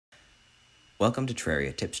Welcome to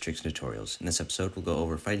Terraria Tips, Tricks, and Tutorials. In this episode, we'll go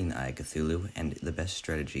over fighting the Eye of Cthulhu and the best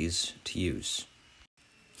strategies to use.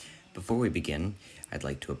 Before we begin, I'd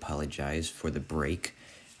like to apologize for the break.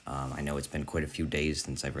 I know it's been quite a few days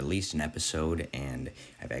since I've released an episode, and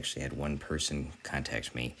I've actually had one person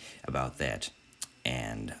contact me about that.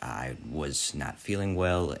 And I was not feeling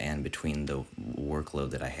well, and between the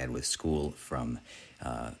workload that I had with school from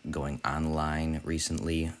going online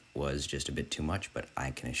recently was just a bit too much, but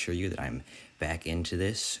I can assure you that I'm back into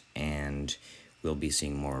this, and we'll be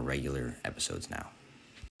seeing more regular episodes now.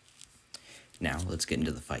 Now, let's get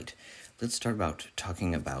into the fight. Let's start about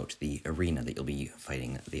talking about the arena that you'll be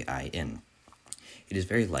fighting the Eye in. It is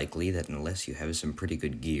very likely that unless you have some pretty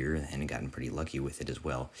good gear and gotten pretty lucky with it as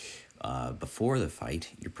well, before the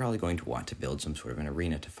fight, you're probably going to want to build some sort of an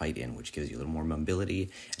arena to fight in, which gives you a little more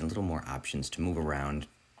mobility and a little more options to move around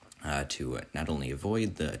to not only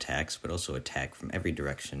avoid the attacks, but also attack from every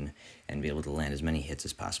direction and be able to land as many hits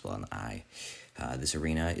as possible on the Eye. This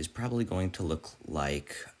arena is probably going to look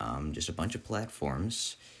like just a bunch of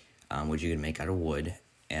platforms, which you can make out of wood,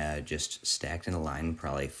 just stacked in a line,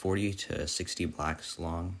 probably 40 to 60 blocks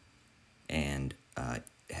long, and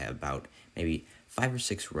have about maybe 5 or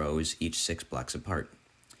 6 rows, each 6 blocks apart.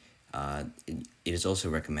 It is also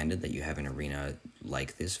recommended that you have an arena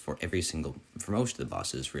like this for most of the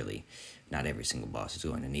bosses, really. Not every single boss is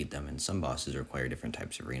going to need them, and some bosses require different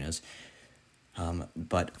types of arenas.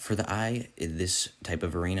 But for the Eye, this type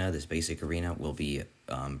of arena, this basic arena, will be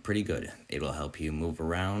pretty good. It will help you move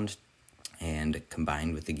around, and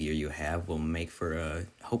combined with the gear you have, will make for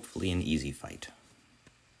hopefully an easy fight.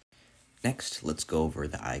 Next, let's go over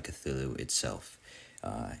the Eye of Cthulhu itself,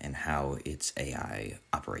 and how its AI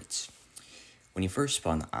operates. When you first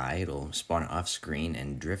spawn the Eye, it'll spawn off screen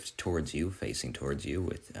and drift towards you, facing towards you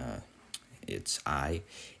with its eye,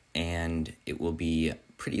 and it will be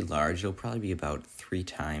pretty large. It'll probably be about 3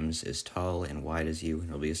 times as tall and wide as you, and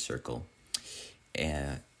it'll be a circle.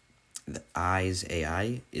 The Eye's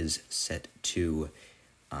AI is set to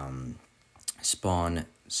spawn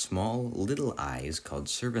small little eyes called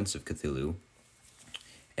Servants of Cthulhu.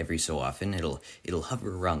 Every so often, it'll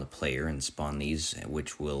hover around the player and spawn these,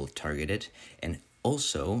 which will target it. And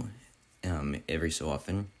also, every so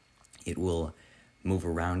often, it will move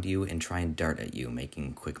around you and try and dart at you,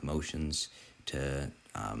 making quick motions to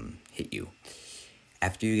hit you.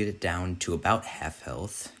 After you get it down to about half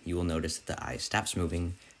health, you will notice that the Eye stops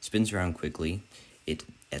moving, spins around quickly. It,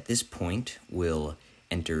 at this point, will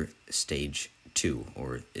enter stage 2,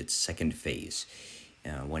 or its second phase.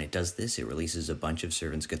 When it does this, it releases a bunch of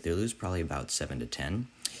Servants of Cthulhu's, probably about 7 to 10,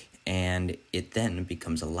 and it then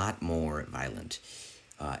becomes a lot more violent.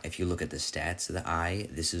 If you look at the stats of the Eye,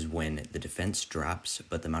 this is when the defense drops,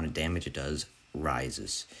 but the amount of damage it does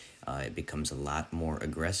rises. It becomes a lot more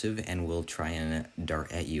aggressive and will try and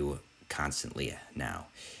dart at you constantly now.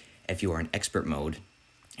 If you are in expert mode,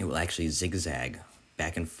 it will actually zigzag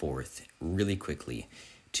back and forth really quickly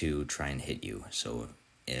to try and hit you. So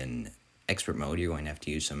in expert mode, you're going to have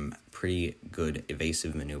to use some pretty good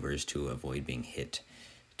evasive maneuvers to avoid being hit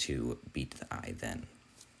to beat the Eye then.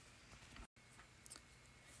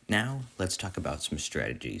 Now, let's talk about some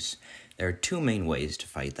strategies. There are 2 main ways to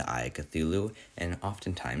fight the Eye of Cthulhu, and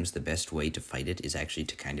oftentimes the best way to fight it is actually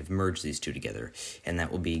to kind of merge these 2 together, and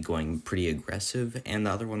that will be going pretty aggressive, and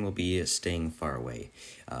the other one will be staying far away.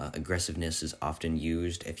 Aggressiveness is often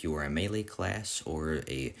used if you are a melee class or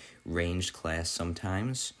a ranged class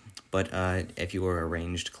sometimes, but if you are a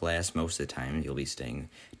ranged class, most of the time you'll be staying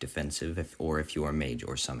defensive, if you are mage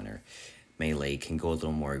or summoner. Melee can go a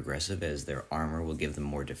little more aggressive, as their armor will give them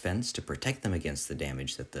more defense to protect them against the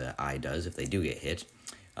damage that the Eye does if they do get hit.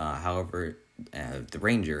 However, the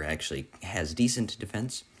ranger actually has decent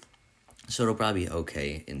defense, so it'll probably be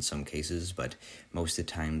okay in some cases, but most of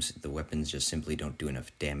the times the weapons just simply don't do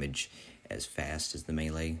enough damage as fast as the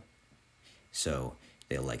melee, so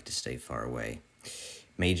they'll like to stay far away.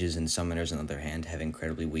 Mages and summoners, on the other hand, have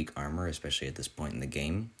incredibly weak armor, especially at this point in the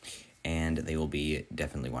game, and they will be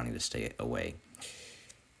definitely wanting to stay away.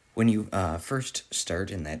 When you first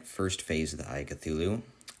start in that first phase of the Eye of Cthulhu,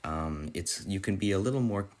 you can be a little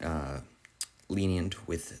more lenient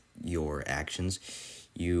with your actions.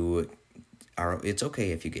 It's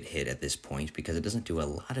okay if you get hit at this point, because it doesn't do a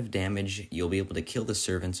lot of damage. You'll be able to kill the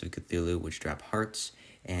Servants of Cthulhu, which drop hearts,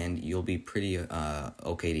 and you'll be pretty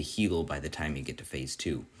okay to heal by the time you get to phase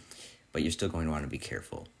 2. But you're still going to want to be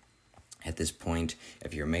careful. At this point,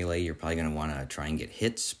 if you're melee, you're probably going to want to try and get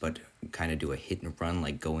hits, but kind of do a hit and run,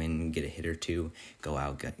 like go in, get a hit or 2, go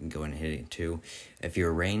out, go in and hit it 2. If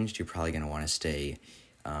you're ranged, you're probably going to want to stay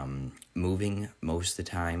moving most of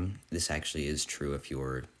the time. This actually is true if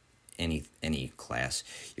you're any class,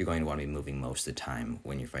 you're going to want to be moving most of the time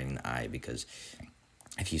when you're fighting the eye, because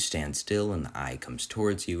if you stand still and the eye comes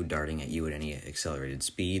towards you, darting at you at any accelerated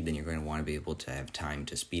speed, then you're going to want to be able to have time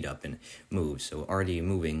to speed up and move. So already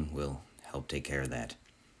moving will help take care of that.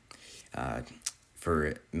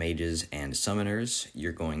 For mages and summoners,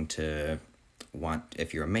 you're going to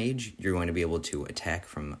if you're a mage, you're going to be able to attack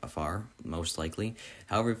from afar, most likely.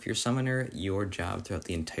 However, if you're a summoner, your job throughout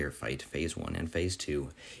the entire fight, Phase 1 and Phase 2,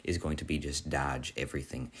 is going to be just dodge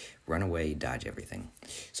everything. Run away, dodge everything.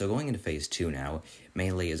 So going into Phase 2 now,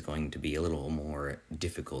 melee is going to be a little more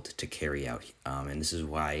difficult to carry out. And this is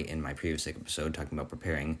why in my previous episode, talking about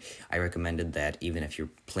preparing, I recommended that even if you're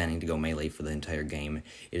planning to go melee for the entire game,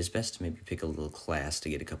 it is best to maybe pick a little class to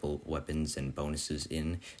get a couple weapons and bonuses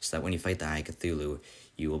in, so that when you fight the Eye of Cthulhu,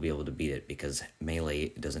 you will be able to beat it, because melee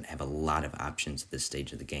doesn't have a lot of options at this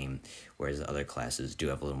stage of the game, whereas other classes do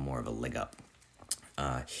have a little more of a leg up.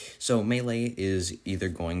 So melee is either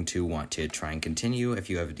going to want to try and continue if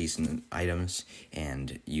you have decent items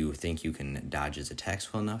and you think you can dodge his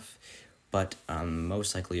attacks well enough, but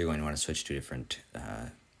most likely you're going to want to switch to a different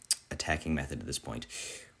attacking method at this point.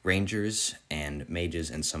 Rangers and mages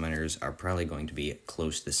and summoners are probably going to be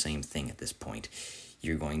close to the same thing at this point.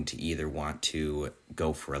 You're going to either want to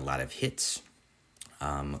go for a lot of hits,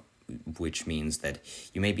 which means that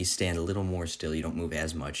you maybe stand a little more still, you don't move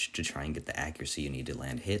as much to try and get the accuracy you need to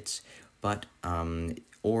land hits, but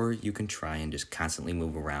or you can try and just constantly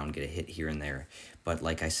move around, get a hit here and there. But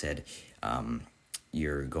like I said,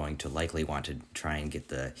 you're going to likely want to try and get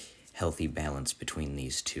the healthy balance between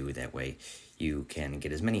these two. That way you can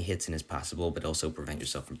get as many hits in as possible, but also prevent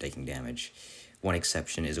yourself from taking damage. One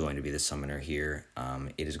exception is going to be the summoner here.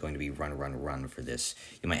 It is going to be run for this.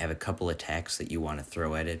 You might have a couple attacks that you want to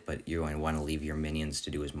throw at it, but you're going to want to leave your minions to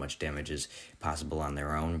do as much damage as possible on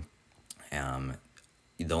their own.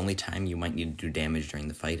 The only time you might need to do damage during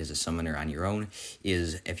the fight as a summoner on your own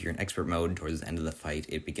is if you're in expert mode. Towards the end of the fight,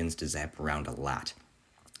 it begins to zap around a lot.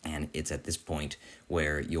 And it's at this point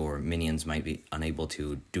where your minions might be unable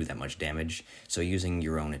to do that much damage, so using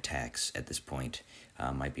your own attacks at this point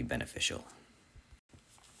might be beneficial.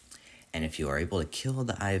 And if you are able to kill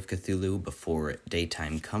the Eye of Cthulhu before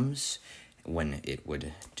daytime comes, when it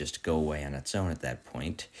would just go away on its own at that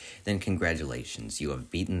point, then congratulations, you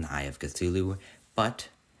have beaten the Eye of Cthulhu, but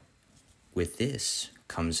with this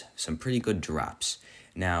comes some pretty good drops.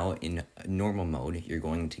 Now, in normal mode, you're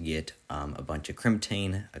going to get a bunch of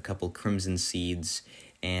Crimtane, a couple Crimson Seeds,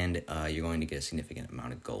 and you're going to get a significant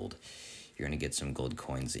amount of gold. You're going to get some gold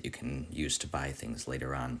coins that you can use to buy things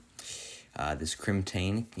later on. This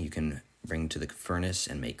Crimtane you can bring to the furnace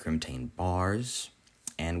and make Crimtane bars,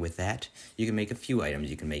 and with that you can make a few items.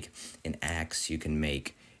 You can make an axe, you can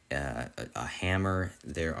make a hammer,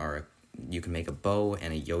 you can make a bow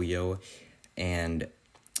and a yo-yo, and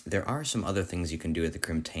there are some other things you can do with the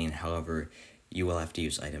Crimtane. However, you will have to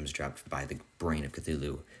use items dropped by the Brain of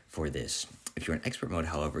Cthulhu for this. If you're in expert mode,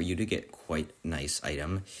 however, you do get quite a nice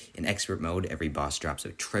item. In expert mode, every boss drops a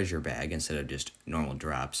treasure bag instead of just normal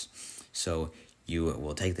drops. So you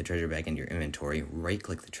will take the treasure bag into your inventory,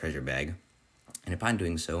 right-click the treasure bag, and upon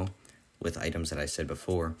doing so, with items that I said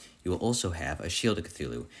before, you will also have a Shield of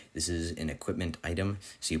Cthulhu. This is an equipment item,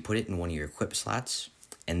 so you put it in one of your equip slots,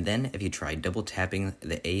 and then if you try double-tapping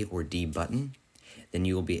the A or D button, then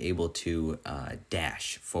you will be able to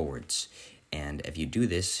dash forwards. And if you do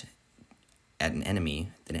this at an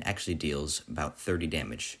enemy, then it actually deals about 30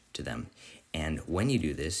 damage to them. And when you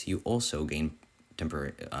do this, you also gain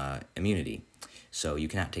temporary immunity. So you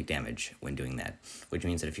cannot take damage when doing that, which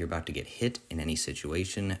means that if you're about to get hit in any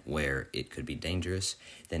situation where it could be dangerous,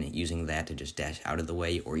 then using that to just dash out of the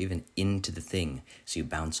way or even into the thing so you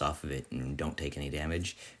bounce off of it and don't take any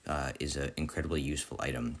damage is an incredibly useful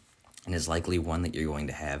item, and is likely one that you're going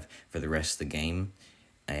to have for the rest of the game,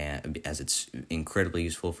 as it's incredibly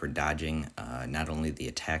useful for dodging not only the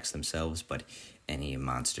attacks themselves, but any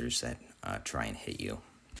monsters that try and hit you.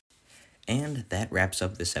 And that wraps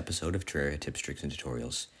up this episode of Terraria Tips, Tricks, and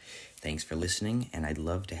Tutorials. Thanks for listening, and I'd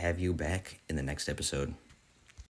love to have you back in the next episode.